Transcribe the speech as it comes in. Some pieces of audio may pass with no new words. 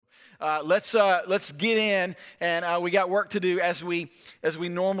Let's get in, and we got work to do as we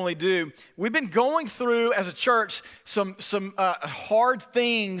normally do. We've been going through as a church some hard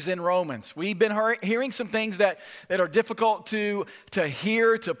things in Romans. We've been hearing some things that are difficult to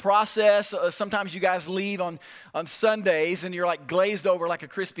hear, to process. Sometimes you guys leave on Sundays and you're like glazed over like a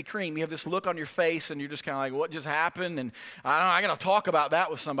Krispy Kreme. You have this look on your face and you're just kind of like, what just happened? And I got to talk about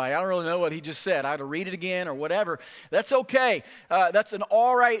that with somebody. I don't really know what he just said. I had to read it again or whatever. That's okay. That's an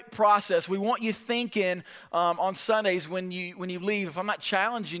all right process. We want you thinking on Sundays when you leave. If I'm not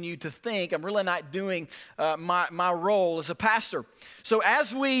challenging you to think, I'm really not doing my role as a pastor. So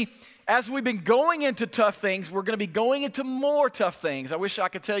as we've been going into tough things, we're going to be going into more tough things. I wish I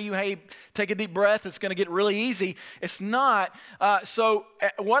could tell you, hey, take a deep breath. It's going to get really easy. It's not. So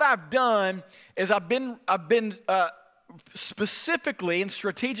what I've done is I've been specifically and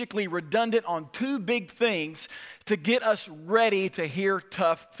strategically redundant on two big things to get us ready to hear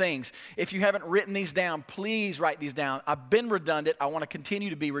tough things. If you haven't written these down, please write these down. I've been redundant. I want to continue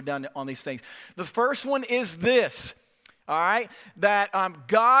to be redundant on these things. The first one is this, all right, that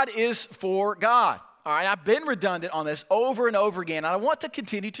God is for God. All right, I've been redundant on this over and over again. I want to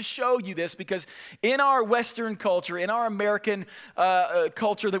continue to show you this because in our Western culture, in our American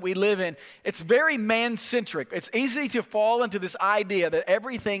culture that we live in, it's very man-centric. It's easy to fall into this idea that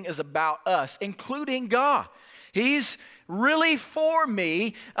everything is about us, including God. He's really for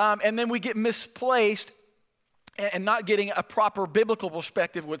me, and then we get misplaced and not getting a proper biblical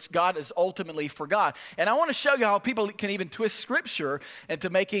perspective, which God is ultimately for God. And I want to show you how people can even twist Scripture into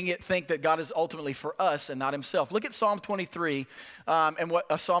making it think that God is ultimately for us and not himself. Look at Psalm 23 and what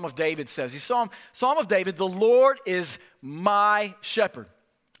a Psalm of David says. Psalm of David, the Lord is my shepherd.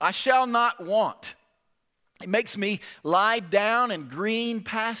 I shall not want. He makes me lie down in green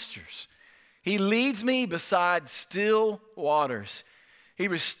pastures. He leads me beside still waters. He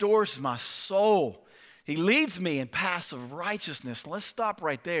restores my soul. He leads me in paths of righteousness. Let's stop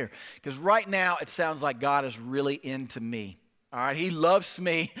right there because right now it sounds like God is really into me. All right, he loves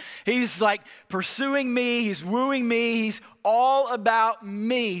me. He's like pursuing me. He's wooing me. He's all about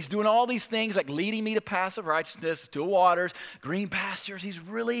me. He's doing all these things like leading me to paths of righteousness, still waters, green pastures. He's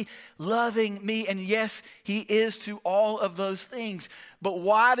really loving me. And yes, he is to all of those things. But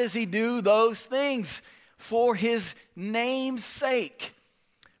why does he do those things? For his name's sake.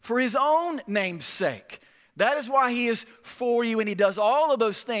 For his own name's sake. That is why he is for you, and he does all of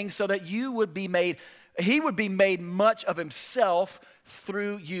those things so that he would be made much of himself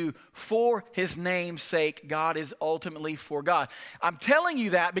through you. For his name's sake, God is ultimately for God. I'm telling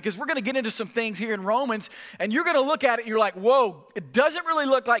you that because we're going to get into some things here in Romans, and you're going to look at it and you're like, whoa, it doesn't really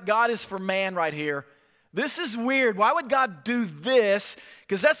look like God is for man right here. This is weird. Why would God do this?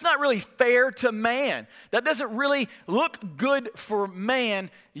 Because that's not really fair to man. That doesn't really look good for man.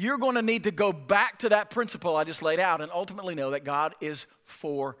 You're going to need to go back to that principle I just laid out and ultimately know that God is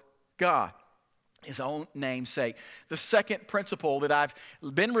for God, his own name's sake. The second principle that I've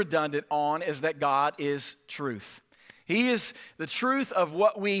been redundant on is that God is truth. He is the truth of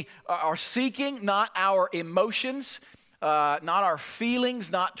what we are seeking, not our emotions, not our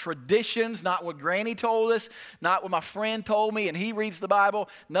feelings, not traditions, not what Granny told us, not what my friend told me and he reads the Bible.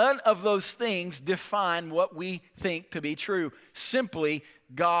 None of those things define what we think to be true. Simply,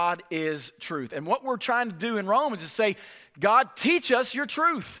 God is truth. And what we're trying to do in Romans is say, God, teach us your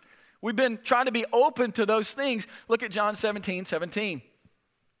truth. We've been trying to be open to those things. Look at John 17:17.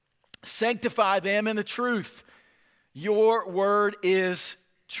 Sanctify them in the truth. Your word is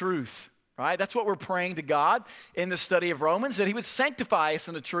truth. Right? That's what we're praying to God in the study of Romans, that he would sanctify us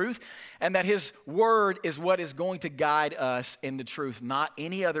in the truth and that his word is what is going to guide us in the truth, not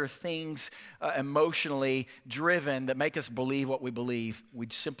any other things emotionally driven that make us believe what we believe. We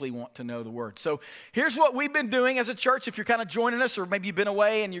simply want to know the word. So here's what we've been doing as a church. If you're kind of joining us or maybe you've been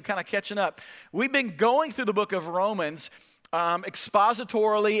away and you're kind of catching up, we've been going through the book of Romans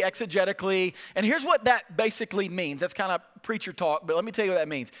expositorily, exegetically. And here's what that basically means. That's kind of preacher talk, but let me tell you what that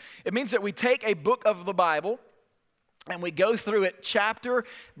means. It means that we take a book of the Bible and we go through it chapter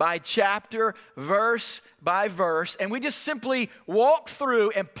by chapter, verse by verse, and we just simply walk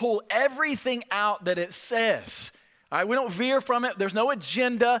through and pull everything out that it says. All right, we don't veer from it. There's no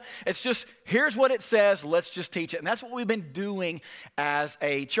agenda. It's just, here's what it says. Let's just teach it. And that's what we've been doing as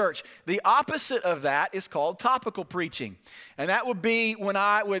a church. The opposite of that is called topical preaching. And that would be when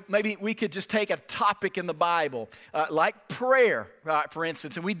maybe we could just take a topic in the Bible, like prayer. for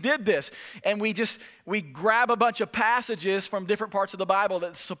instance. And we did this, and we grab a bunch of passages from different parts of the Bible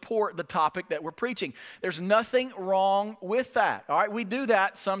that support the topic that we're preaching. There's nothing wrong with that, all right? We do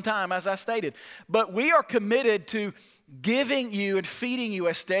that sometime, as I stated. But we are committed to giving you and feeding you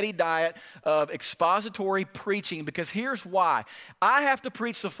a steady diet of expository preaching, because here's why. I have to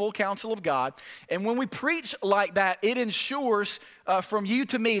preach the full counsel of God, and when we preach like that, it ensures from you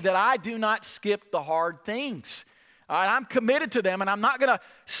to me that I do not skip the hard things. All right, I'm committed to them, and I'm not going to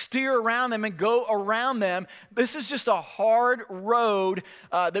steer around them and go around them. This is just a hard road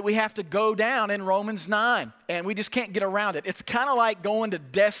that we have to go down in Romans 9, and we just can't get around it. It's kind of like going to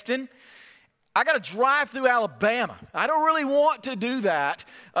Destin. I got to drive through Alabama. I don't really want to do that,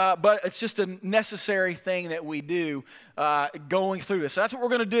 but it's just a necessary thing that we do going through this. So that's what we're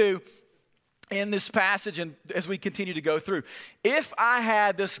going to do in this passage and as we continue to go through. If I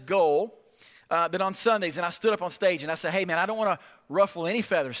had this goal that on Sundays and I stood up on stage and I said, hey man, I don't want to ruffle any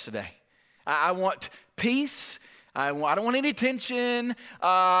feathers today. I want peace. I don't want any tension.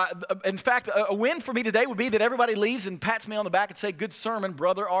 In fact, a win for me today would be that everybody leaves and pats me on the back and say, good sermon,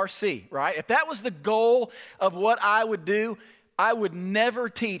 brother RC, right? If that was the goal of what I would do, I would never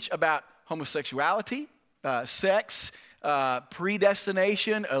teach about homosexuality, sex,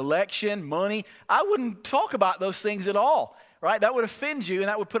 predestination, election, money. I wouldn't talk about those things at all. Right? That would offend you, and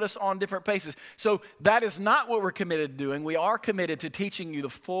that would put us on different paces. So that is not what we're committed to doing. We are committed to teaching you the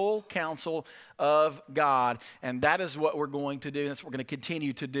full counsel of God, and that is what we're going to do, and that's what we're going to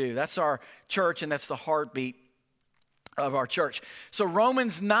continue to do. That's our church, and that's the heartbeat of our church. So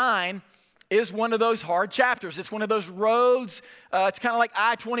Romans 9 is one of those hard chapters. It's one of those roads. It's kind of like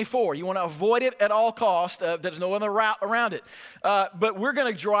I-24. You want to avoid it at all costs. There's no other route around it. But we're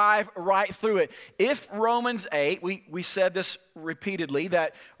going to drive right through it. If Romans 8, we said this repeatedly,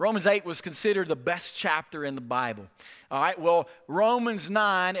 that Romans 8 was considered the best chapter in the Bible. All right, well, Romans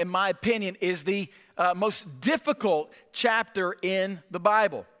 9, in my opinion, is the most difficult chapter in the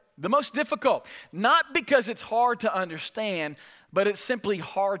Bible. The most difficult. Not because it's hard to understand, but it's simply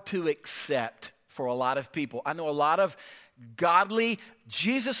hard to accept for a lot of people. I know a lot of godly,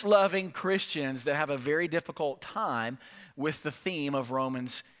 Jesus-loving Christians that have a very difficult time with the theme of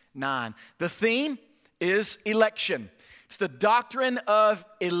Romans 9. The theme is election. It's the doctrine of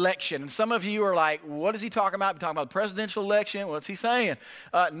election. And some of you are like, what is he talking about? We're talking about the presidential election. What's he saying?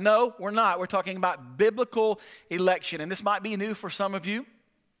 No, we're not. We're talking about biblical election. And this might be new for some of you.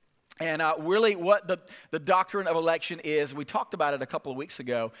 And really what the doctrine of election is, we talked about it a couple of weeks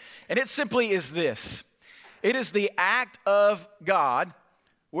ago, and it simply is this. It is the act of God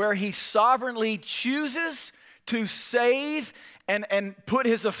where he sovereignly chooses to save and put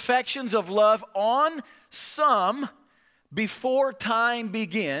his affections of love on some before time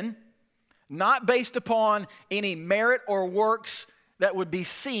begin, not based upon any merit or works that would be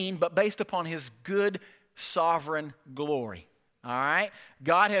seen, but based upon his good sovereign glory. All right?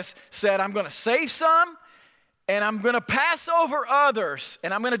 God has said, I'm going to save some, and I'm going to pass over others.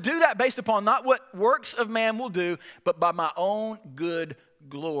 And I'm going to do that based upon not what works of man will do, but by my own good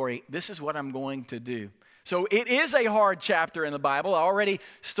glory. This is what I'm going to do. So it is a hard chapter in the Bible. I already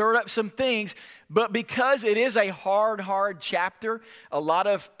stirred up some things, but because it is a hard chapter, a lot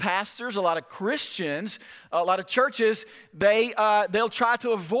of pastors, a lot of Christians, a lot of churches, they'll try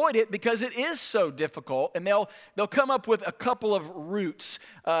to avoid it because it is so difficult, and they'll come up with a couple of routes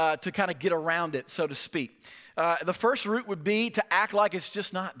to kind of get around it, so to speak. The first route would be to act like it's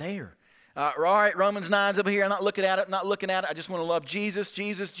just not there. All right, Romans 9's up here. I'm not looking at it, I just want to love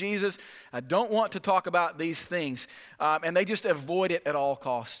Jesus. I don't want to talk about these things. And they just avoid it at all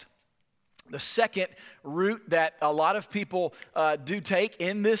cost. The second route that a lot of people do take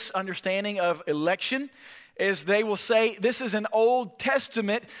in this understanding of election is they will say this is an Old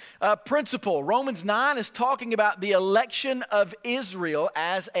Testament principle. Romans 9 is talking about the election of Israel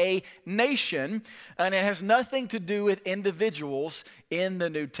as a nation, and it has nothing to do with individuals in the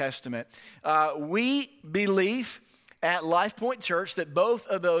New Testament. We believe at Life Point Church that both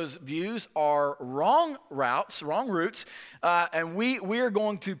of those views are wrong routes, and we are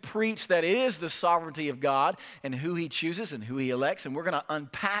going to preach that it is the sovereignty of God and who he chooses and who he elects, and we're going to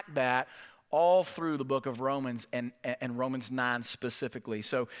unpack that all through the book of Romans and Romans 9 specifically.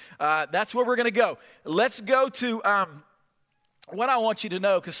 So that's where we're going to go. Let's go to what I want you to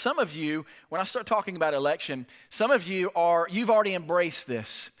know, because some of you, when I start talking about election, some of you you've already embraced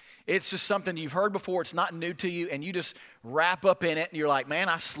this. It's just something you've heard before. It's not new to you, and you just wrap up in it, and you're like, man,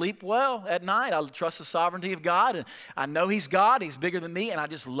 I sleep well at night. I trust the sovereignty of God, and I know he's God. He's bigger than me, and I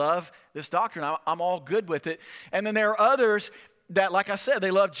just love this doctrine. I'm all good with it. And then there are others that, like I said,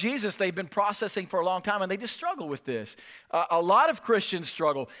 they love Jesus. They've been processing for a long time, and they just struggle with this. A lot of Christians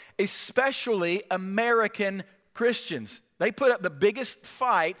struggle, especially American Christians. They put up the biggest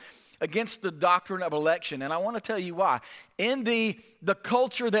fight against the doctrine of election, and I want to tell you why. In the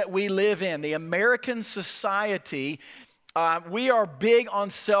culture that we live in, the American society, we are big on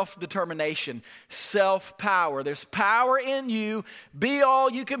self-determination, self-power. There's power in you. Be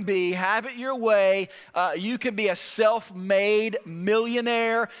all you can be. Have it your way. You can be a self-made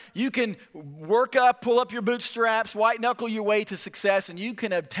millionaire. You can pull up your bootstraps, white-knuckle your way to success, and you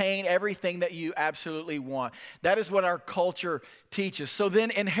can obtain everything that you absolutely want. That is what our culture teaches. So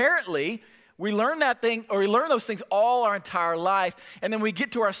then inherently, we learn those things all our entire life, and then we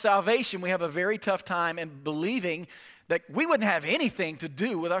get to our salvation. We have a very tough time in believing that we wouldn't have anything to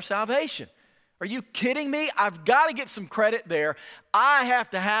do with our salvation. Are you kidding me? I've got to get some credit there. I have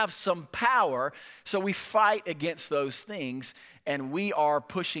to have some power. So we fight against those things, and we are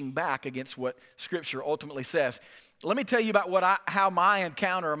pushing back against what Scripture ultimately says. Let me tell you about how my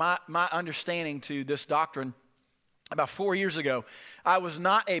encounter, my understanding to this doctrine. About 4 years ago, I was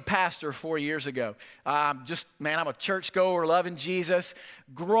not a pastor 4 years ago. I'm a churchgoer, loving Jesus,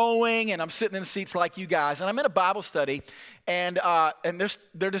 growing, and I'm sitting in seats like you guys. And I'm in a Bible study, and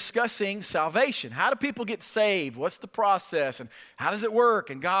they're discussing salvation. How do people get saved? What's the process? And how does it work?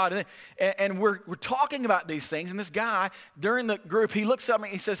 And God, and we're talking about these things. And this guy, during the group, he looks up at me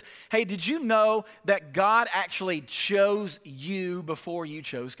and he says, "Hey, did you know that God actually chose you before you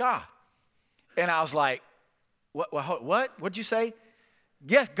chose God?" And I was like, What? What'd you say?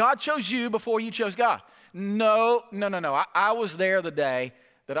 Yes, God chose you before you chose God. No. I was there the day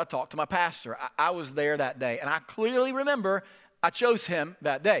that I talked to my pastor. I was there that day, and I clearly remember I chose him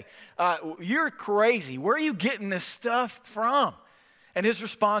that day. You're crazy. Where are you getting this stuff from? And his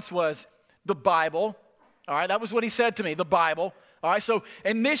response was, the Bible. All right, that was what he said to me, the Bible. All right, so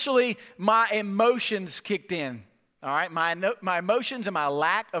initially my emotions kicked in. All right, my emotions and my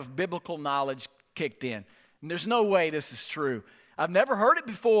lack of biblical knowledge kicked in. And there's no way this is true. I've never heard it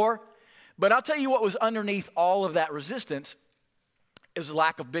before, but I'll tell you what was underneath all of that resistance. It was a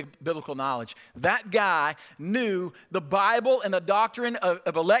lack of biblical knowledge. That guy knew the Bible and the doctrine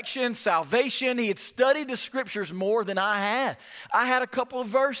of election, salvation. He had studied the Scriptures more than I had. I had a couple of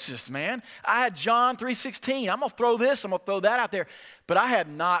verses, man. I had John 3:16. I'm going to throw this, I'm going to throw that out there. But I had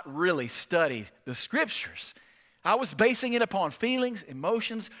not really studied the Scriptures. I was basing it upon feelings,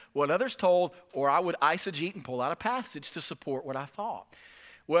 emotions, what others told, or I would eisegete and pull out a passage to support what I thought.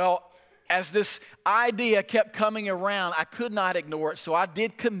 Well, as this idea kept coming around, I could not ignore it, so I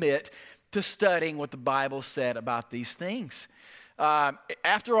did commit to studying what the Bible said about these things.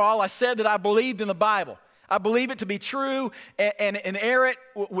 After all, I said that I believed in the Bible. I believe it to be true and inerrant.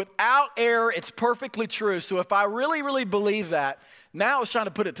 Without error, it's perfectly true. So if I really, really believe that, now I was trying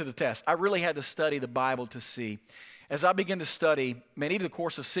to put it to the test. I really had to study the Bible to see. As I began to study, even the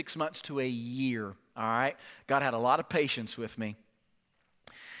course of 6 months to a year, all right, God had a lot of patience with me.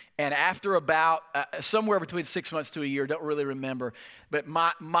 And after about somewhere between 6 months to a year, don't really remember, but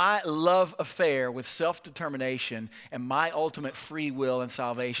my love affair with self-determination and my ultimate free will and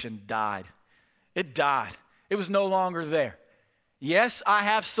salvation died. It died. It was no longer there. Yes, I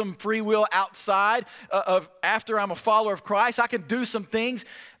have some free will outside of after I'm a follower of Christ. I can do some things,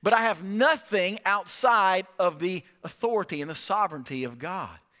 but I have nothing outside of the authority and the sovereignty of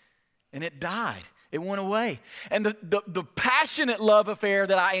God. And it died. It went away. And the passionate love affair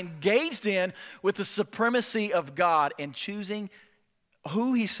that I engaged in with the supremacy of God and choosing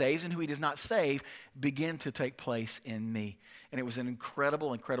who He saves and who He does not save began to take place in me. And it was an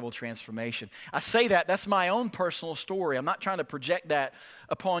incredible, incredible transformation. I say that's my own personal story. I'm not trying to project that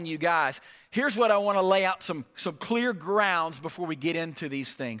upon you guys. Here's what I want to lay out some clear grounds before we get into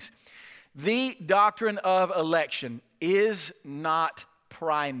these things. The doctrine of election is not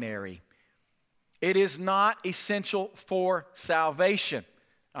primary. It is not essential for salvation.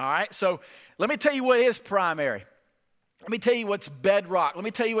 All right? So let me tell you what is primary. Let me tell you what's bedrock. Let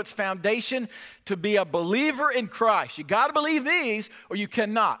me tell you what's foundation to be a believer in Christ. You got to believe these or you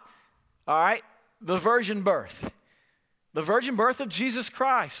cannot. All right? The virgin birth. The virgin birth of Jesus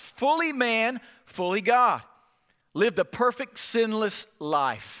Christ. Fully man, fully God. Lived a perfect, sinless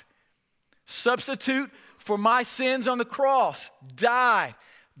life. Substitute for my sins on the cross. Died,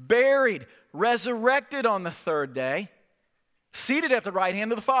 buried, resurrected on the third day. Seated at the right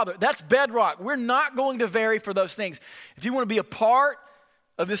hand of the Father. That's bedrock. We're not going to vary for those things. If you want to be a part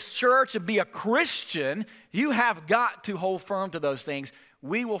of this church and be a Christian, you have got to hold firm to those things.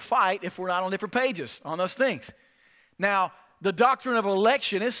 We will fight if we're not on different pages on those things. Now, the doctrine of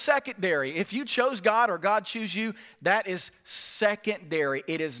election is secondary. If you chose God or God chose you, that is secondary.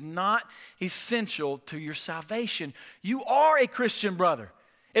 It is not essential to your salvation. You are a Christian, brother.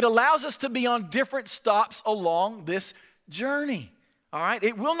 It allows us to be on different stops along this journey. All right?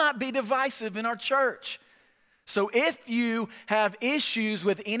 It will not be divisive in our church. So if you have issues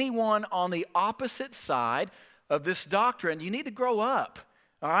with anyone on the opposite side of this doctrine, you need to grow up.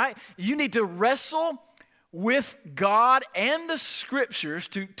 All right? You need to wrestle with God and the Scriptures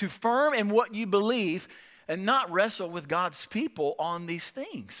to firm in what you believe and not wrestle with God's people on these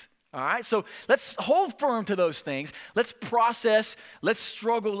things. All right? So let's hold firm to those things. Let's process, let's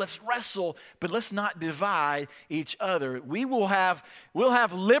struggle, let's wrestle, but let's not divide each other. We'll have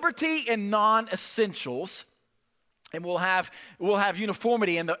liberty in non-essentials, and we'll have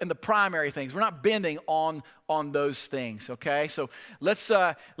uniformity in the primary things. We're not bending on those things, okay? So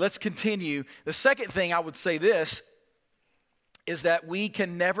let's continue. The second thing I would say this is that we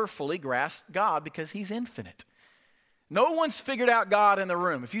can never fully grasp God because He's infinite. No one's figured out God in the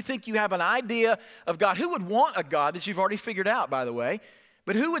room. If you think you have an idea of God, who would want a God that you've already figured out, by the way?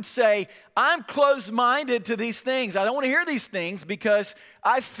 But who would say, I'm closed-minded to these things. I don't want to hear these things because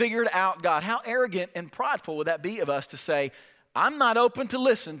I figured out God. How arrogant and prideful would that be of us to say, I'm not open to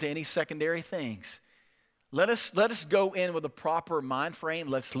listen to any secondary things. Let us go in with a proper mind frame.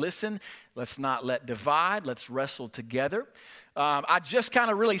 Let's listen. Let's not let divide. Let's wrestle together. I just kind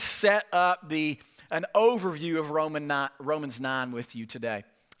of really set up an overview of Romans 9 with you today.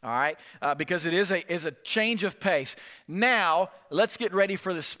 All right, because it is a change of pace. Now, let's get ready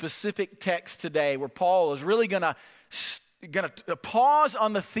for the specific text today where Paul is really going to pause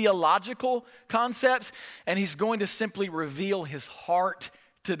on the theological concepts, and he's going to simply reveal his heart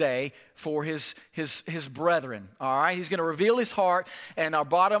today for his brethren. All right, he's going to reveal his heart, and our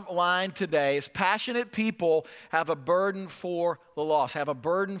bottom line today is passionate people have a burden for the lost, have a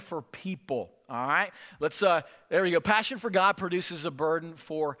burden for people. All right, there we go. Passion for God produces a burden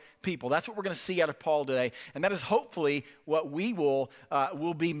for people. That's what we're going to see out of Paul today, and that is hopefully what we will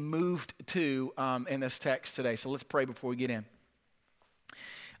be moved to in this text today. So let's pray before we get in.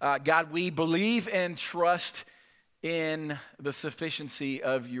 God, we believe and trust in the sufficiency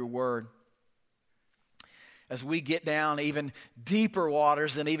of your word. As we get down even deeper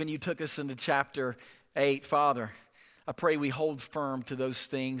waters than even you took us into chapter 8, Father, I pray we hold firm to those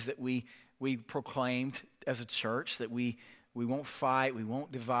things that we proclaimed as a church, that we won't fight, we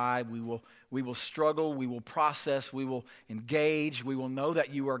won't divide, we will struggle, we will process, we will engage, we will know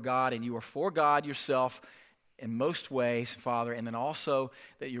that you are God and you are for God yourself in most ways, Father, and then also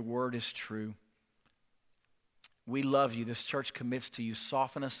that your word is true. We love you. This church commits to you.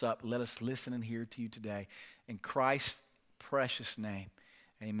 Soften us up. Let us listen and hear to you today. In Christ's precious name,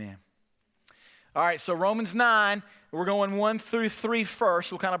 amen. All right, so Romans 9, we're going 1 through 3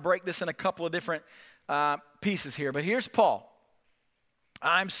 first. We'll kind of break this in a couple of different pieces here. But here's Paul.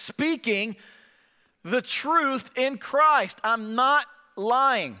 I'm speaking the truth in Christ. I'm not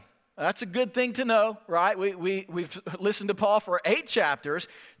lying. That's a good thing to know, right? We've listened to Paul for 8 chapters.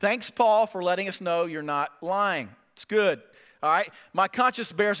 Thanks, Paul, for letting us know you're not lying. It's good. All right? My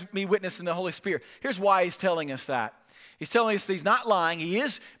conscience bears me witness in the Holy Spirit. Here's why he's telling us that. He's telling us that he's not lying. He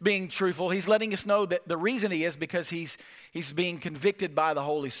is being truthful. He's letting us know that the reason he is because he's being convicted by the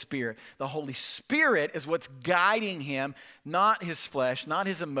Holy Spirit. The Holy Spirit is what's guiding him, not his flesh, not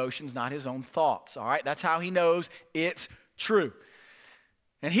his emotions, not his own thoughts. All right? That's how he knows it's true.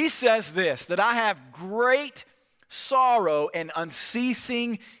 And he says this, that I have great sorrow and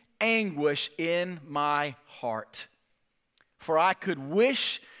unceasing anguish in my heart. For I could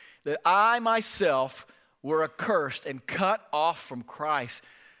wish that I myself were accursed and cut off from Christ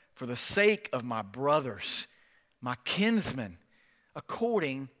for the sake of my brothers, my kinsmen,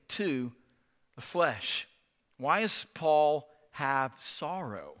 according to the flesh. Why does Paul have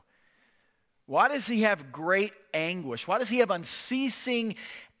sorrow? Why does he have great anguish? Why does he have unceasing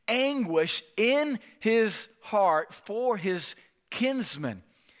anguish in his heart for his kinsmen,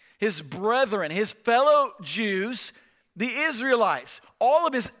 his brethren, his fellow Jews, the Israelites, all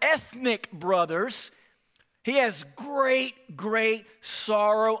of his ethnic brothers? He has great, great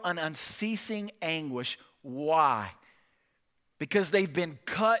sorrow and unceasing anguish. Why? Because they've been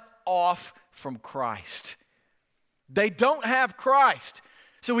cut off from Christ. They don't have Christ.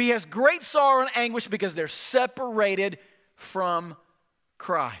 So he has great sorrow and anguish because they're separated from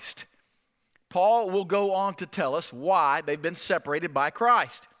Christ. Paul will go on to tell us why they've been separated by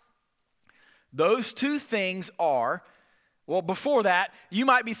Christ. Those two things are, well, before that, you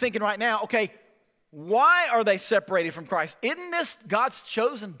might be thinking right now, okay, why are they separated from Christ? Isn't this God's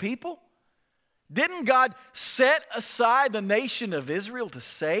chosen people? Didn't God set aside the nation of Israel to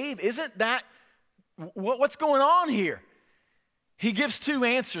save? Isn't that what's going on here? He gives two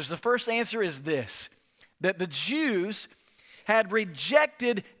answers. The first answer is this, that the Jews had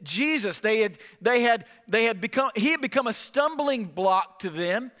rejected Jesus. He had become a stumbling block to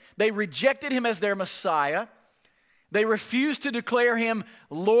them. They rejected him as their Messiah. They refused to declare him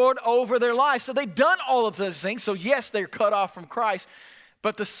Lord over their lives. So they'd done all of those things. So yes, they're cut off from Christ.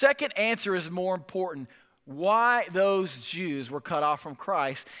 But the second answer is more important. Why those Jews were cut off from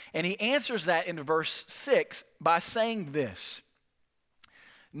Christ. And he answers that in verse 6 by saying this.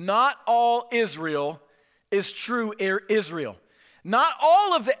 Not all Israel is true Israel. Not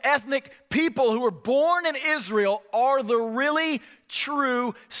all of the ethnic people who were born in Israel are the really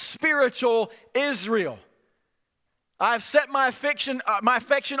true spiritual Israel. I've set my affection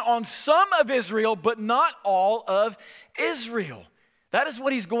on some of Israel, but not all of Israel. That is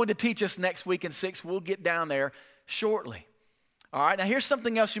what he's going to teach us next week in 6. We'll get down there shortly. All right, now here's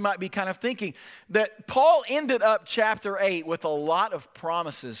something else you might be kind of thinking, that Paul ended up chapter 8 with a lot of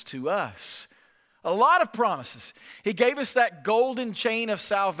promises to us. A lot of promises. He gave us that golden chain of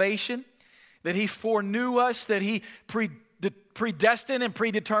salvation, that he foreknew us, that he predestined and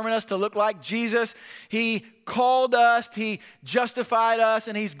predetermined us to look like Jesus. He called us, he justified us,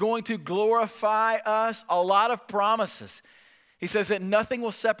 and he's going to glorify us. A lot of promises. He says that nothing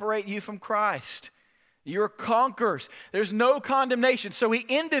will separate you from Christ. You're conquerors. There's no condemnation. So he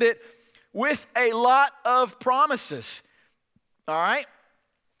ended it with a lot of promises. All right?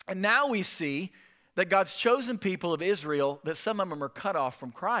 And now we see that God's chosen people of Israel, that some of them are cut off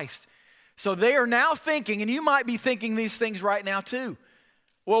from Christ. So they are now thinking, and you might be thinking these things right now too.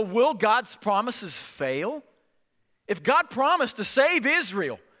 Well, will God's promises fail? If God promised to save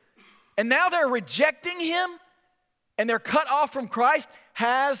Israel, and now they're rejecting him, and they're cut off from Christ,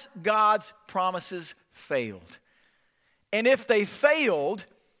 has God's promises failed? And if they failed,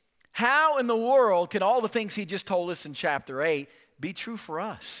 how in the world can all the things he just told us in chapter 8 be true for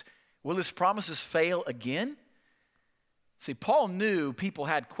us? Will his promises fail again? See, Paul knew people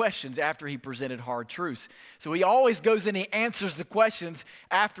had questions after he presented hard truths. So he always goes and he answers the questions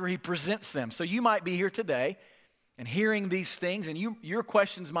after he presents them. So you might be here today and hearing these things, and your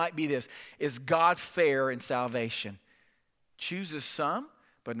questions might be this: is God fair in salvation? Chooses some,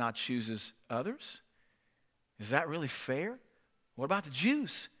 but not chooses others? Is that really fair? What about the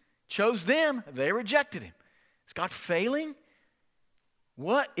Jews? Chose them, they rejected him. Is God failing?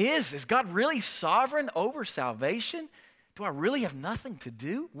 Is God really sovereign over salvation? Do I really have nothing to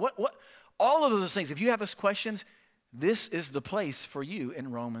do? What? All of those things, if you have those questions, this is the place for you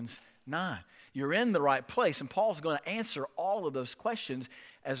in Romans 9. You're in the right place, and Paul's going to answer all of those questions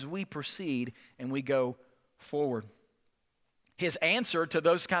as we proceed and we go forward. His answer to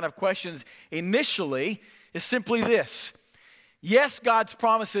those kind of questions initially is simply this. Yes, God's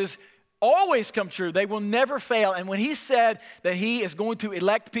promises always come true. They will never fail. And when he said that he is going to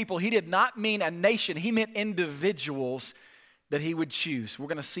elect people, he did not mean a nation. He meant individuals that he would choose. We're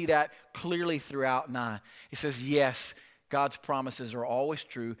going to see that clearly throughout 9. He says, yes, God's promises are always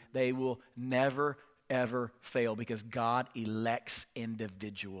true. They will never, ever fail because God elects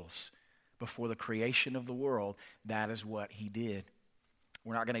individuals. Before the creation of the world, that is what he did.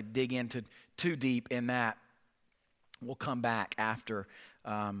 We're not going to dig into too deep in that. We'll come back after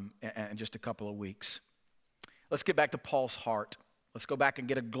in just a couple of weeks. Let's get back to Paul's heart. Let's go back and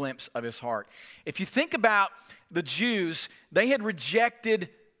get a glimpse of his heart. If you think about the Jews, they had rejected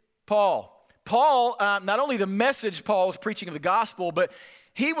Paul. Paul, not only the message Paul was preaching of the gospel, but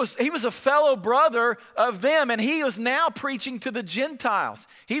he was a fellow brother of them, and he was now preaching to the Gentiles.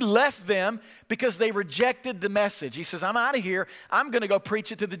 He left them because they rejected the message. He says, I'm out of here. I'm going to go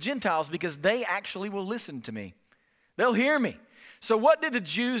preach it to the Gentiles because they actually will listen to me. They'll hear me. So what did the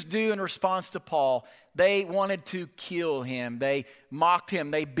Jews do in response to Paul? They wanted to kill him. They mocked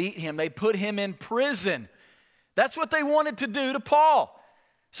him. They beat him. They put him in prison. That's what they wanted to do to Paul.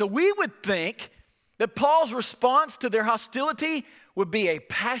 So we would think that Paul's response to their hostility would be a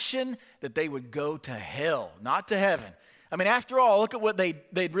passion that they would go to hell, not to heaven. I mean, after all, look at what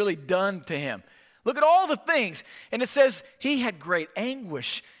they'd really done to him. Look at all the things. And it says he had great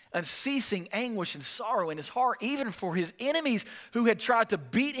anguish, unceasing anguish and sorrow in his heart, even for his enemies who had tried to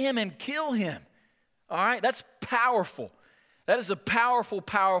beat him and kill him. All right, that's powerful. That is a powerful,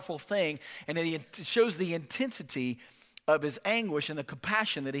 powerful thing. And it shows the intensity of his anguish and the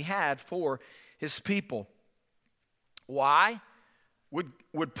compassion that he had for his people. Why?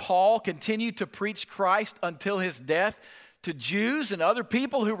 Would Paul continue to preach Christ until his death to Jews and other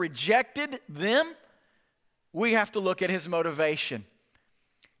people who rejected them? We have to look at his motivation.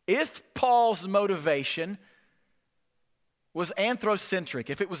 If Paul's motivation was anthrocentric,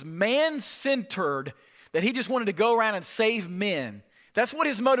 if it was man-centered, that he just wanted to go around and save men, that's what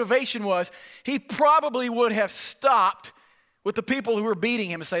his motivation was, he probably would have stopped with the people who were beating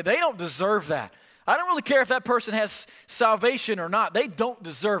him and say, they don't deserve that. I don't really care if that person has salvation or not. They don't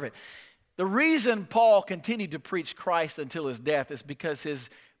deserve it. The reason Paul continued to preach Christ until his death is because his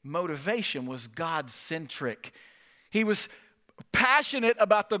motivation was God-centric. He was passionate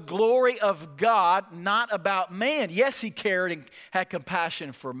about the glory of God, not about man. Yes, he cared and had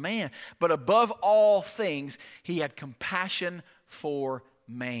compassion for man, but above all things, he had compassion for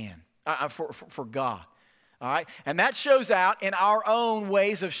man, for God. All right? And that shows out in our own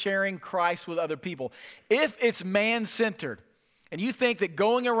ways of sharing Christ with other people. If it's man-centered, and you think that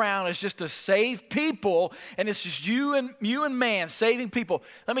going around is just to save people, and it's just you and man saving people,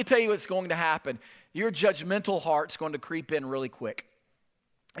 let me tell you what's going to happen. Your judgmental heart's going to creep in really quick.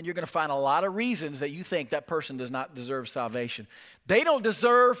 And you're going to find a lot of reasons that you think that person does not deserve salvation. They don't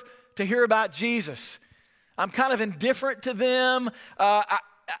deserve to hear about Jesus. I'm kind of indifferent to them.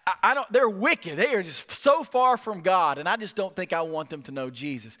 They're wicked. They are just so far from God, and I just don't think I want them to know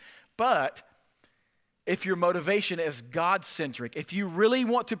Jesus. But if your motivation is God-centric, if you really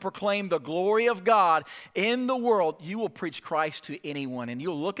want to proclaim the glory of God in the world, you will preach Christ to anyone, and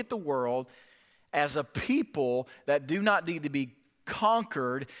you'll look at the world as a people that do not need to be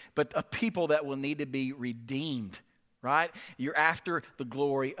conquered, but a people that will need to be redeemed, right? You're after the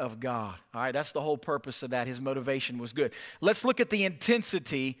glory of God, all right? That's the whole purpose of that. His motivation was good. Let's look at the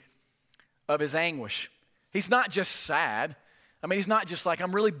intensity of his anguish. He's not just sad. I mean, he's not just like,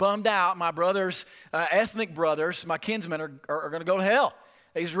 I'm really bummed out. My brothers, ethnic brothers, my kinsmen are going to go to hell.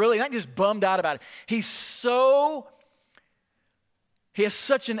 He's really not just bummed out about it. He has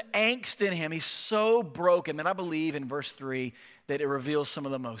such an angst in him. He's so broken that I believe in verse 3 that it reveals some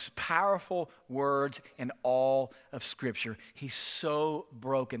of the most powerful words in all of Scripture. He's so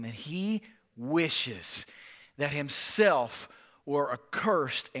broken that he wishes that himself were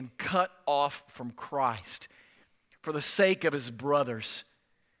accursed and cut off from Christ for the sake of his brothers,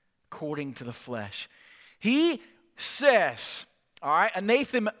 according to the flesh. He says, all right,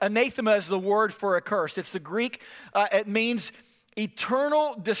 anathema is the word for accursed. It's the Greek, it means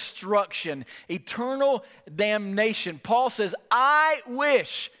eternal destruction, eternal damnation. Paul says, I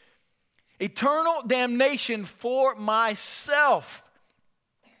wish eternal damnation for myself,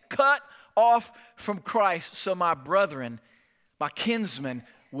 cut off from Christ, so my brethren, my kinsmen,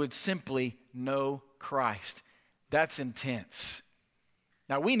 would simply know Christ. That's intense.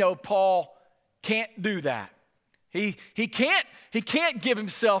 Now we know Paul can't do that. He can't give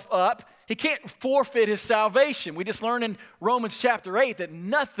himself up. He can't forfeit his salvation. We just learned in Romans chapter 8 that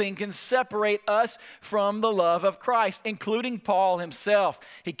nothing can separate us from the love of Christ, including Paul himself.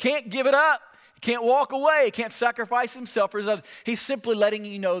 He can't give it up. He can't walk away. He can't sacrifice himself for his others. He's simply letting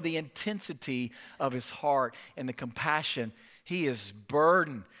you know the intensity of his heart and the compassion. He is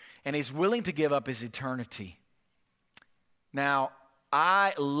burdened, and he's willing to give up his eternity. Now,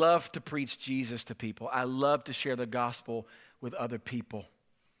 I love to preach Jesus to people. I love to share the gospel with other people.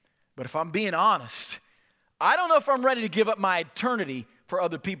 But if I'm being honest, I don't know if I'm ready to give up my eternity for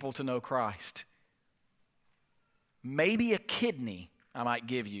other people to know Christ. Maybe a kidney I might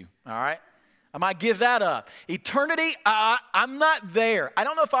give you, all right? I might give that up. Eternity, I'm not there. I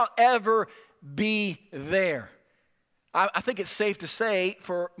don't know if I'll ever be there. I think it's safe to say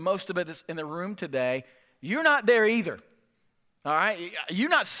for most of us in the room today, you're not there either. All right? You're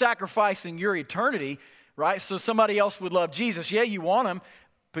not sacrificing your eternity, right? So somebody else would love Jesus. Yeah, you want him,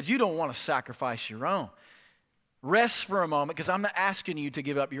 but you don't want to sacrifice your own. Rest for a moment, because I'm not asking you to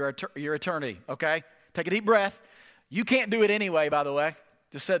give up your eternity, okay? Take a deep breath. You can't do it anyway, by the way.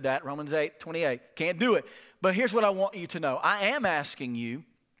 Just said that, Romans 8:28. Can't do it. But here's what I want you to know. I am asking you,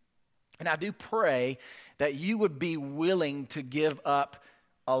 and I do pray that you would be willing to give up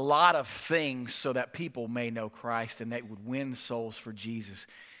a lot of things so that people may know Christ and they would win souls for Jesus.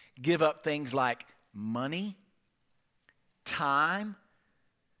 Give up things like money, time,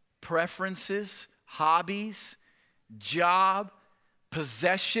 preferences, hobbies, job,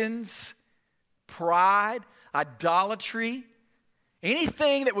 possessions, pride, idolatry,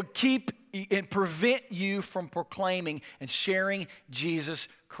 anything that would keep and prevent you from proclaiming and sharing Jesus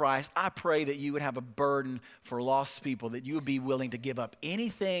Christ. I pray that you would have a burden for lost people, that you would be willing to give up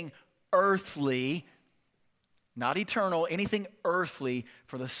anything earthly, not eternal, anything earthly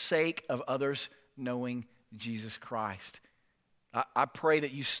for the sake of others knowing Jesus Christ. I pray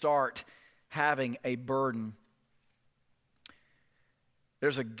that you start having a burden.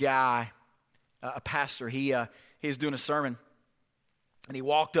 There's a guy, a pastor, he was doing a sermon, And he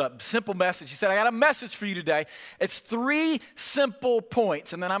walked up, simple message. He said, I got a message for you today. It's 3 simple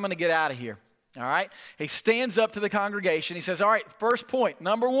points, and then I'm going to get out of here. All right? He stands up to the congregation. He says, all right, first point,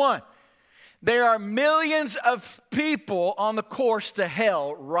 number 1. There are millions of people on the course to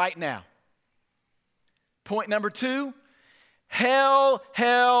hell right now. Point number 2, hell,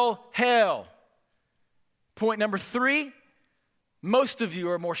 hell, hell. Point number 3, most of you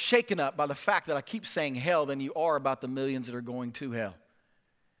are more shaken up by the fact that I keep saying hell than you are about the millions that are going to hell.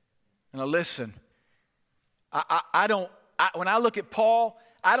 Now listen, when I look at Paul,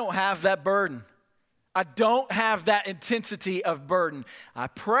 I don't have that burden. I don't have that intensity of burden. I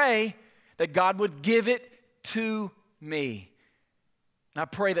pray that God would give it to me. And I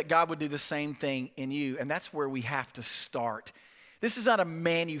pray that God would do the same thing in you. And that's where we have to start. This is not a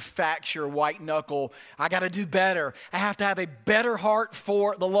manufacture, white knuckle, I got to do better. I have to have a better heart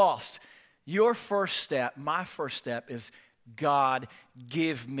for the lost. Your first step, my first step is, God,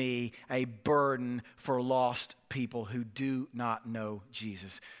 give me a burden for lost people who do not know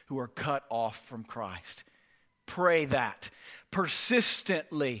Jesus, who are cut off from Christ. Pray that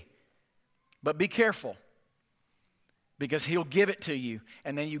persistently, but be careful, because he'll give it to you,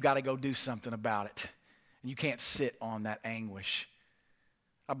 and then you got to go do something about it. And you can't sit on that anguish.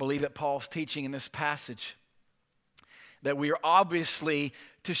 I believe that Paul's teaching in this passage that we are obviously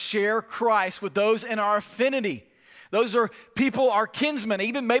to share Christ with those in our affinity. Those are people, our kinsmen,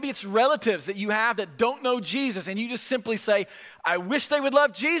 even maybe it's relatives that you have that don't know Jesus, and you just simply say, I wish they would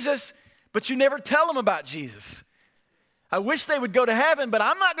love Jesus, but you never tell them about Jesus. I wish they would go to heaven, but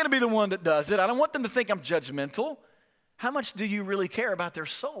I'm not going to be the one that does it. I don't want them to think I'm judgmental. How much do you really care about their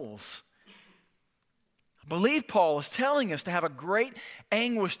souls? I believe Paul is telling us to have a great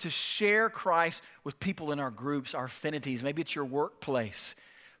anguish to share Christ with people in our groups, our affinities. Maybe it's your workplace,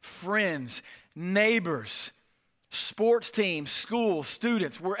 friends, neighbors, sports teams, schools,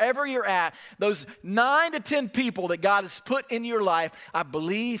 students, wherever you're at, those 9 to 10 people that God has put in your life, I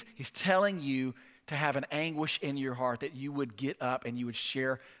believe he's telling you to have an anguish in your heart that you would get up and you would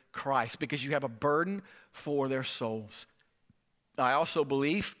share Christ because you have a burden for their souls. I also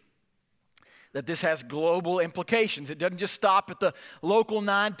believe that this has global implications. It doesn't just stop at the local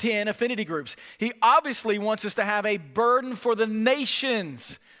 9-10 affinity groups. He obviously wants us to have a burden for the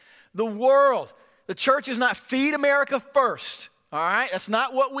nations, the world. The church is not feed America first, all right? That's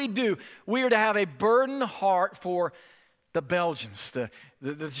not what we do. We are to have a burdened heart for the Belgians,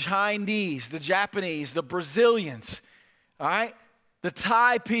 the Chinese, the Japanese, the Brazilians, all right? The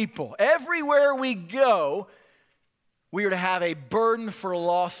Thai people. Everywhere we go, we are to have a burden for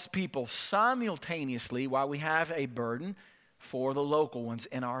lost people simultaneously while we have a burden for the local ones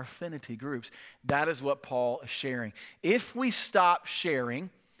in our affinity groups. That is what Paul is sharing. If we stop sharing,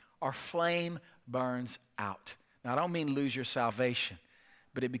 our flame burns out. Now, I don't mean lose your salvation,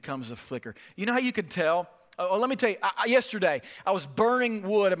 but it becomes a flicker. You know how you could tell? Oh, let me tell you, yesterday, I was burning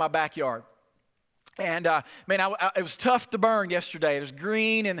wood in my backyard. And, it was tough to burn yesterday. It was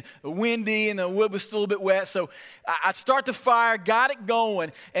green and windy, and the wood was still a little bit wet. So I'd start the fire, got it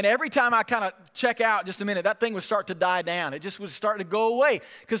going, and every time I kind of check out just a minute, that thing would start to die down. It just would start to go away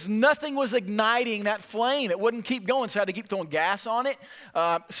because nothing was igniting that flame. It wouldn't keep going, so I had to keep throwing gas on it,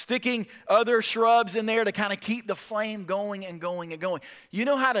 sticking other shrubs in there to kind of keep the flame going and going and going. You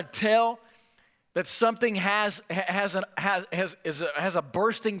know how to tell that something has a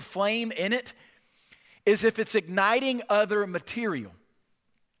bursting flame in it? Is if it's igniting other material.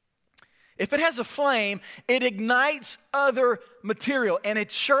 If it has a flame, it ignites other material. And a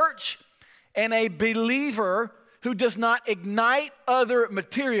church and a believer who does not ignite other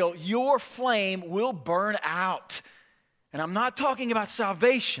material, your flame will burn out. And I'm not talking about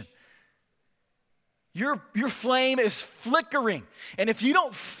salvation. Your flame is flickering. And if you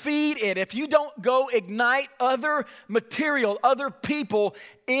don't feed it, if you don't go ignite other material, other people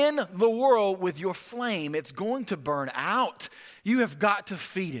in the world with your flame, it's going to burn out. You have got to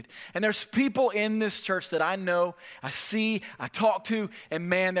feed it. And there's people in this church that I know, I see, I talk to, and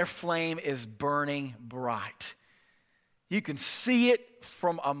man, their flame is burning bright. You can see it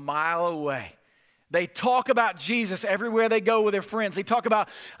from a mile away. They talk about Jesus everywhere they go with their friends. They talk about,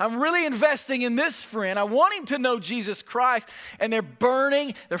 I'm really investing in this friend. I want him to know Jesus Christ. And they're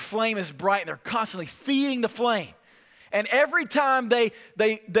burning, their flame is bright, and they're constantly feeding the flame. And every time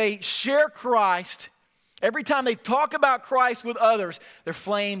they share Christ, every time they talk about Christ with others, their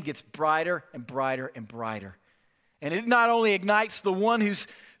flame gets brighter and brighter and brighter. And it not only ignites the one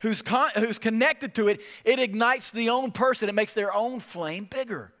who's connected to it, it ignites the own person. It makes their own flame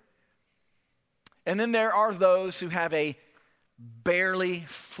bigger. And then there are those who have a barely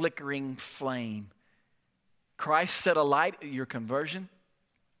flickering flame. Christ set a light at your conversion.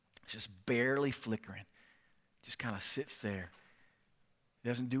 It's just barely flickering. Just kind of sits there. It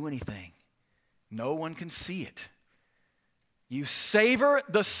doesn't do anything. No one can see it. You savor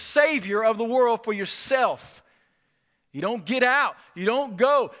the Savior of the world for yourself. You don't get out. You don't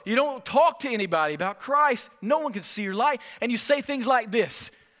go. You don't talk to anybody about Christ. No one can see your light. And you say things like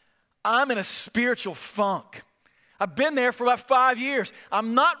this: I'm in a spiritual funk. I've been there for about 5 years.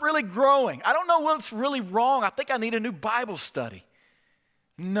 I'm not really growing. I don't know what's really wrong. I think I need a new Bible study.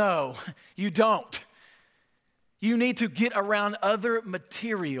 No, you don't. You need to get around other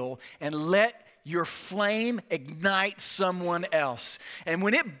material and let your flame ignite someone else. And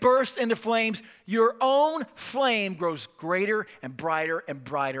when it bursts into flames, your own flame grows greater and brighter and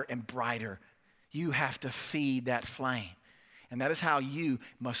brighter and brighter. You have to feed that flame. And that is how you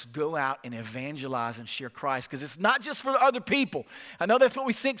must go out and evangelize and share Christ. Because it's not just for other people. I know that's what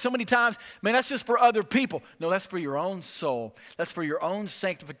we think so many times. Man, that's just for other people. No, that's for your own soul. That's for your own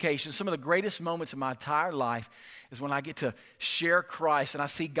sanctification. Some of the greatest moments in my entire life is when I get to share Christ and I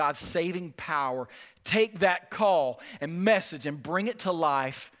see God's saving power take that call and message and bring it to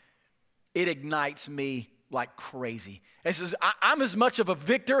life. It ignites me like crazy. It says, I'm as much of a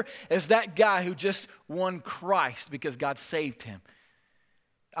victor as that guy who just won Christ because God saved him.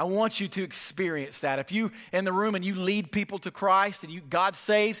 I want you to experience that. If you in the room and you lead people to Christ and God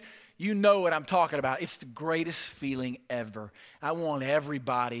saves, you know what I'm talking about. It's the greatest feeling ever. I want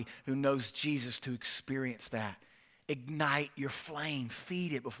everybody who knows Jesus to experience that. Ignite your flame.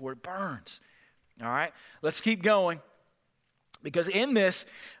 Feed it before it burns. All right? Let's keep going. Because in this,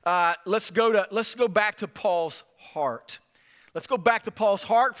 let's go back to Paul's heart. Let's go back to Paul's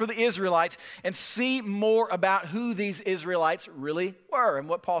heart for the Israelites and see more about who these Israelites really were and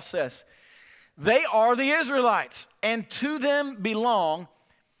what Paul says. They are the Israelites, and to them belong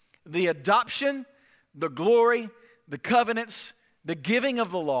the adoption, the glory, the covenants, the giving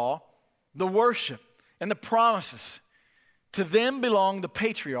of the law, the worship, and the promises. To them belong the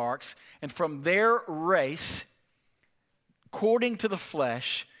patriarchs, and from their race, according to the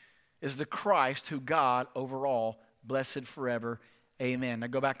flesh, is the Christ who God over all, blessed forever. Amen. Now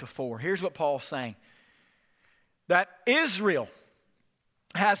go back to 4. Here's what Paul's saying. That Israel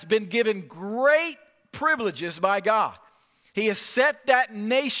has been given great privileges by God. He has set that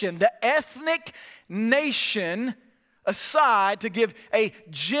nation, the ethnic nation, aside to give a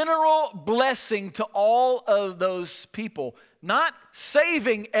general blessing to all of those people. Not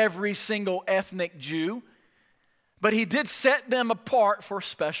saving every single ethnic Jew, but he did set them apart for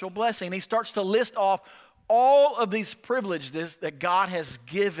special blessing. And he starts to list off all of these privileges that God has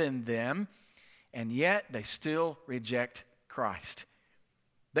given them, and yet they still reject Christ.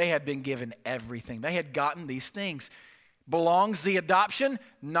 They had been given everything. They had gotten these things. Belongs the adoption,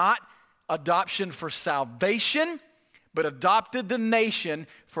 not adoption for salvation, but adopted the nation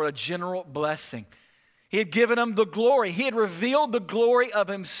for a general blessing. He had given them the glory. He had revealed the glory of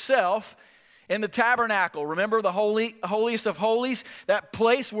himself in the tabernacle. Remember the holiest of holies, that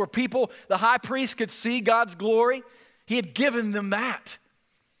place where people, the high priest, could see God's glory? He had given them that.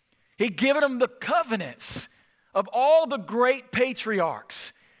 He'd given them the covenants of all the great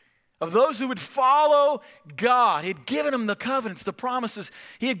patriarchs, of those who would follow God. He'd given them the covenants, the promises.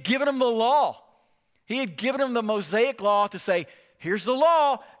 He had given them the law. He had given them the Mosaic law to say, here's the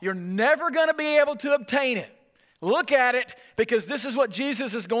law. You're never going to be able to obtain it. Look at it, because this is what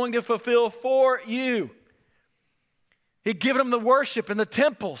Jesus is going to fulfill for you. He'd given them the worship and the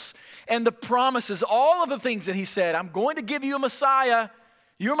temples and the promises, all of the things that he said. I'm going to give you a Messiah.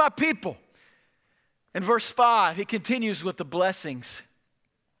 You're my people. In verse 5, he continues with the blessings.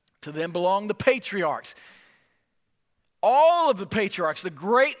 To them belong the patriarchs. All of the patriarchs, the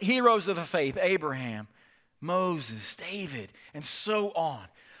great heroes of the faith, Abraham, Moses, David, and so on.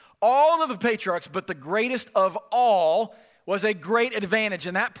 All of the patriarchs, but the greatest of all was a great advantage,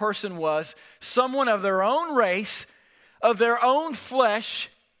 and that person was someone of their own race, of their own flesh,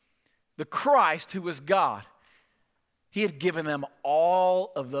 the Christ who was God. He had given them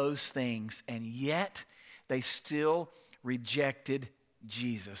all of those things, and yet they still rejected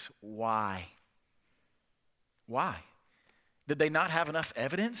Jesus. Why? Why? Did they not have enough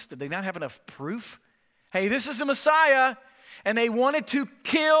evidence? Did they not have enough proof? Hey, this is the Messiah. And they wanted to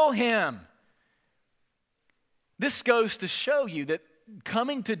kill him. This goes to show you that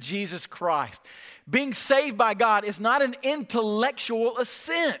coming to Jesus Christ, being saved by God, is not an intellectual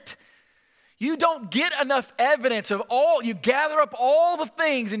assent. You don't get enough evidence of all, you gather up all the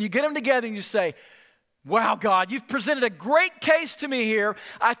things and you get them together and you say, wow, God, you've presented a great case to me here.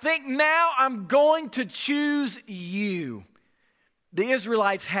 I think now I'm going to choose you. The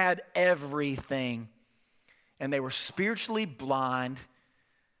Israelites had everything. and they were spiritually blind.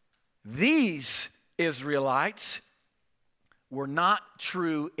 These Israelites were not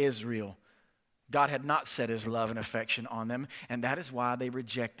true Israel. God had not set his love and affection on them, and that is why they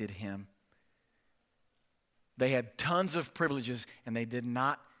rejected him. They had tons of privileges, and they did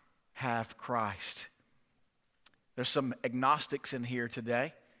not have Christ. There's some agnostics in here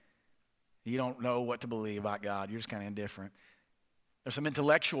today. You don't know what to believe about God. You're just kind of indifferent. There's some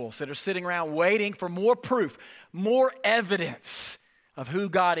intellectuals that are sitting around waiting for more proof, more evidence of who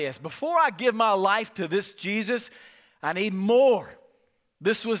God is. Before I give my life to this Jesus, I need more.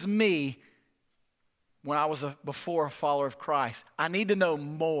 This was me when I was before a follower of Christ. I need to know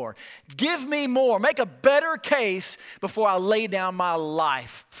more. Give me more. Make a better case before I lay down my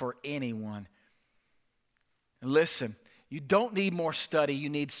life for anyone. And listen, you don't need more study. You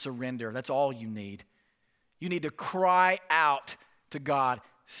need surrender. That's all you need. You need to cry out to God,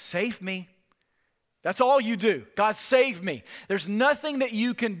 save me. That's all you do. God, save me. There's nothing that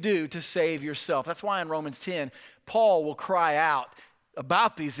you can do to save yourself. That's why in Romans 10, Paul will cry out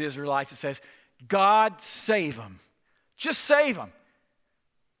about these Israelites. It says, God, save them. Just save them.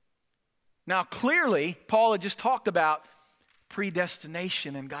 Now, clearly, Paul had just talked about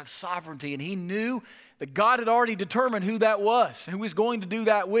predestination and God's sovereignty, and he knew that God had already determined who that was, who he was going to do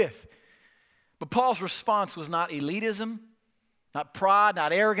that with. But Paul's response was not elitism, not pride,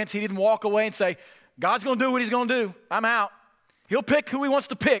 not arrogance. He didn't walk away and say, God's going to do what he's going to do. I'm out. He'll pick who he wants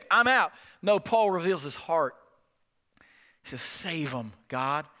to pick. I'm out. No, Paul reveals his heart. He says, save them,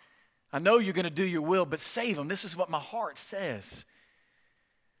 God. I know you're going to do your will, but save them. This is what my heart says.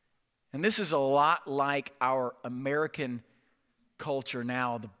 And this is a lot like our American culture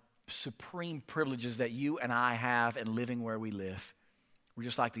now, the supreme privileges that you and I have in living where we live. We're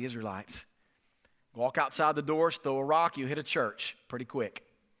just like the Israelites. Walk outside the doors, throw a rock, you hit a church pretty quick.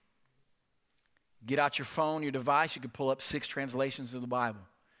 Get out your phone, your device, you can pull up 6 translations of the Bible.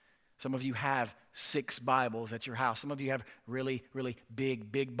 Some of you have 6 Bibles at your house. Some of you have really, really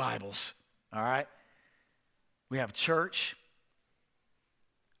big Bibles, all right? We have church.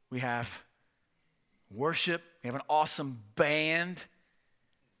 We have worship. We have an awesome band.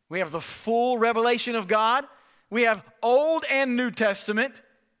 We have the full revelation of God. We have Old and New Testament.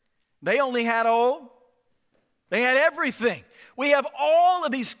 They only had old. They had everything. We have all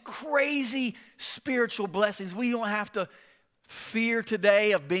of these crazy spiritual blessings. We don't have to fear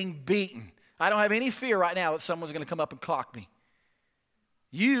today of being beaten. I don't have any fear right now that someone's going to come up and clock me.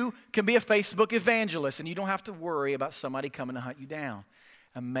 You can be a Facebook evangelist, and you don't have to worry about somebody coming to hunt you down.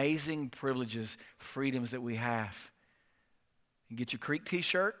 Amazing privileges, freedoms that we have. You can get your Creek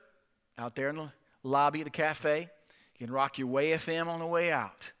t-shirt out there in the lobby of the cafe. You can rock your Way FM on the way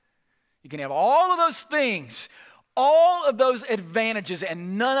out. You can have all of those things, all of those advantages,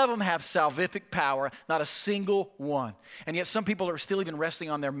 and none of them have salvific power, not a single one. And yet some people are still even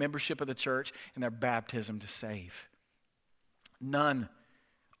resting on their membership of the church and their baptism to save. None.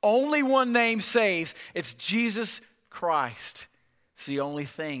 Only one name saves. It's Jesus Christ. It's the only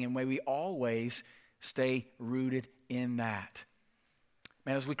thing, and may we always stay rooted in that.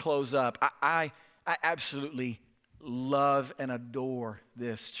 Man, as we close up, I absolutely love and adore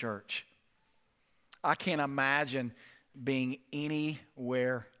this church. I can't imagine being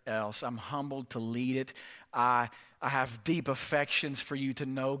anywhere else. I'm humbled to lead it. I have deep affections for you to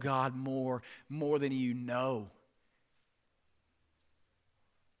know God more than you know.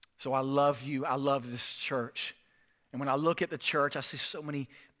 So I love you. I love this church. And when I look at the church, I see so many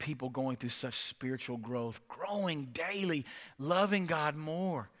people going through such spiritual growth, growing daily, loving God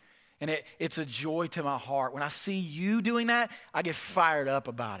more. And it's a joy to my heart. When I see you doing that, I get fired up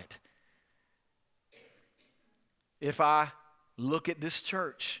about it. If I look at this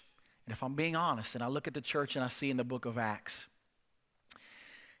church, and if I'm being honest, and I look at the church and I see in the book of Acts,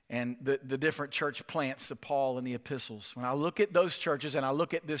 and the different church plants of Paul in the epistles, when I look at those churches and I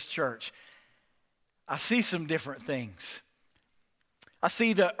look at this church, I see some different things. I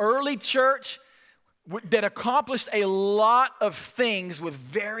see the early church that accomplished a lot of things with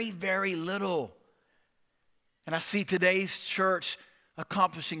very, very little. And I see today's church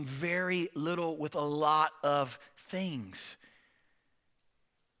accomplishing very little with a lot of things.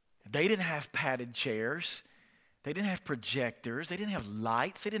 They didn't have padded chairs. They didn't have projectors. They didn't have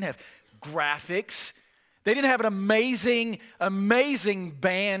lights. They didn't have graphics. They didn't have an amazing, amazing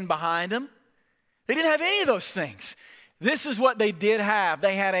band behind them. They didn't have any of those things. This is what they did have.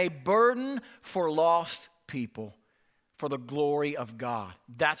 They had a burden for lost people, for the glory of God.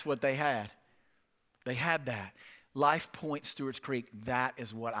 That's what they had. They had that. Life Point Stewart's Creek, that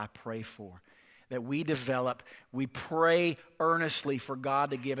is what I pray for. that we develop. We pray earnestly for God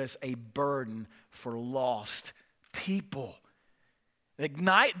to give us a burden for lost people.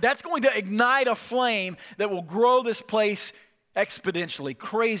 That's going to ignite a flame that will grow this place exponentially,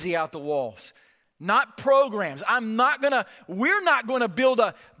 crazy out the walls. Not programs. We're not going to build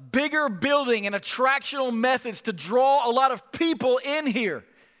a bigger building and attractional methods to draw a lot of people in here.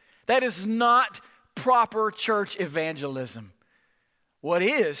 That is not proper church evangelism. What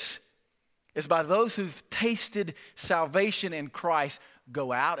is by those who've tasted salvation in Christ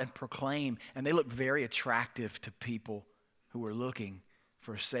go out and proclaim, and they look very attractive to people who are looking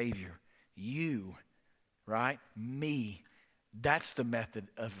for a Savior. You, right? Me. That's the method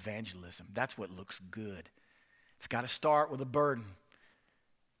of evangelism. That's what looks good. It's got to start with a burden.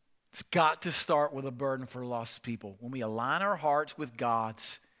 It's got to start with a burden for lost people. When we align our hearts with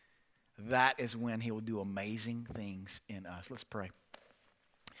God's, that is when He will do amazing things in us. Let's pray.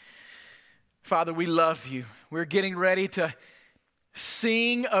 Father, we love You. We're getting ready to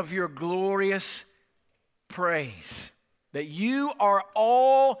sing of Your glorious praise. That You are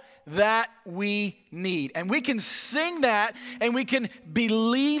all that we need. And we can sing that and we can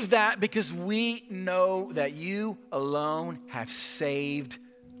believe that because we know that You alone have saved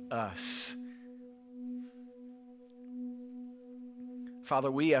us. Father,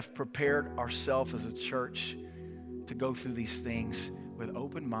 we have prepared ourselves as a church to go through these things with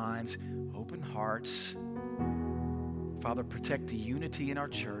open minds, open hearts. Father, protect the unity in our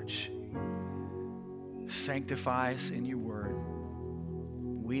church. Sanctify us in Your word.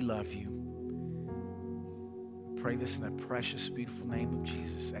 We love You. Pray this in the precious, beautiful name of Jesus.